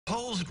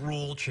proposed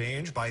rule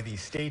change by the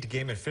State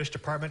Game and Fish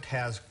Department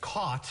has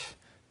caught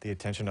the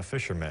attention of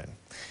fishermen.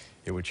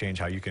 It would change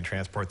how you can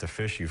transport the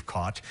fish you've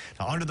caught.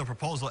 Now, under the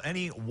proposal,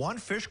 any one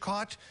fish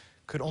caught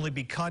could only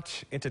be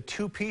cut into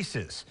 2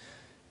 pieces.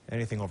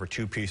 Anything over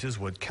 2 pieces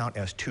would count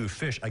as 2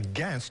 fish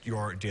against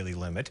your daily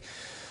limit.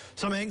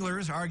 Some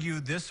anglers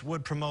argue this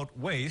would promote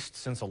waste,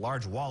 since a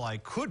large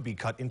walleye could be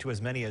cut into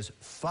as many as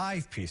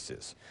 5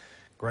 pieces.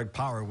 Greg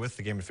Power with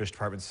the Game and Fish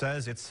Department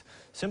says it's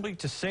simply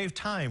to save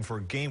time for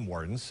game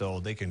wardens so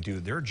they can do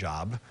their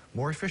job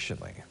more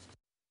efficiently.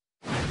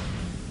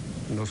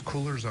 And those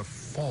coolers are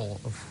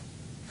full of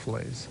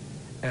fillets.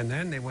 And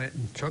then they went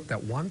and took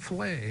that one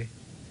fillet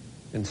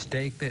and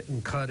staked it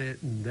and cut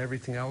it and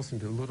everything else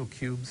into little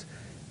cubes.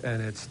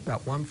 And it's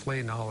that one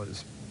fillet now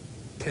is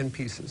 10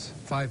 pieces,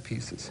 5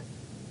 pieces.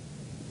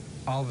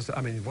 All of a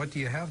sudden, I mean, what do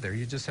you have there?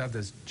 You just have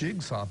this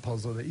jigsaw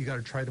puzzle that you got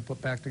to try to put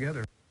back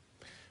together.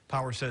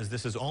 Power says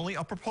this is only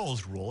a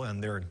proposed rule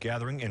and they're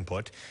gathering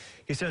input.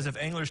 He says if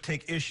anglers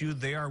take issue,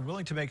 they are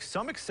willing to make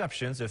some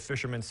exceptions if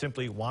fishermen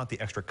simply want the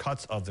extra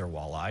cuts of their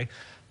walleye.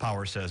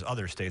 Power says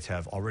other states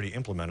have already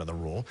implemented the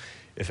rule.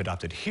 If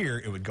adopted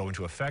here, it would go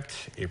into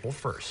effect April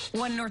 1st.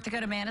 One North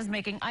Dakota man is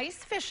making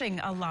ice fishing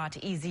a lot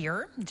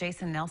easier.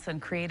 Jason Nelson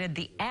created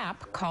the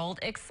app called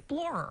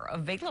Explorer,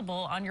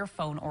 available on your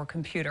phone or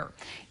computer.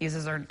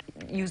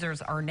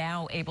 Users are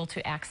now able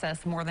to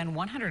access more than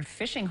 100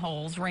 fishing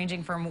holes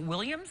ranging from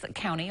Williams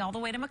County all the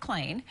way to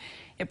McLean.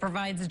 It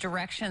provides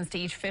directions to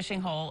each fishing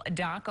hole,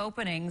 dock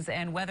openings,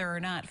 and whether or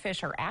not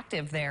fish are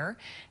active there.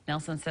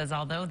 Nelson says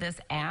although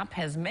this app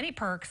has many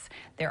perks,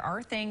 there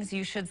are things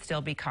you should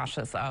still be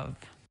cautious of.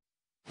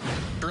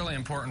 It's really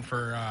important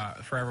for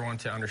everyone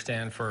to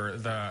understand, for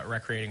the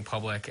recreating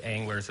public,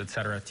 anglers,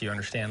 etc., to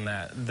understand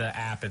that the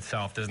app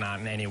itself does not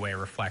in any way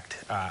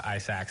reflect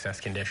ice access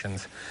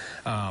conditions.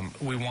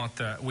 We want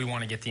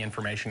to get the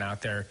information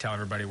out there, tell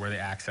everybody where the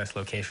access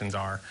locations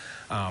are,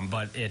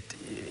 but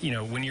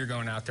when you're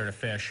going out there to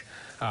fish,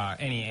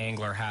 any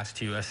angler has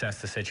to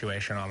assess the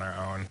situation on their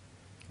own.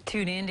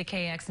 Tune in to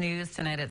KX News tonight at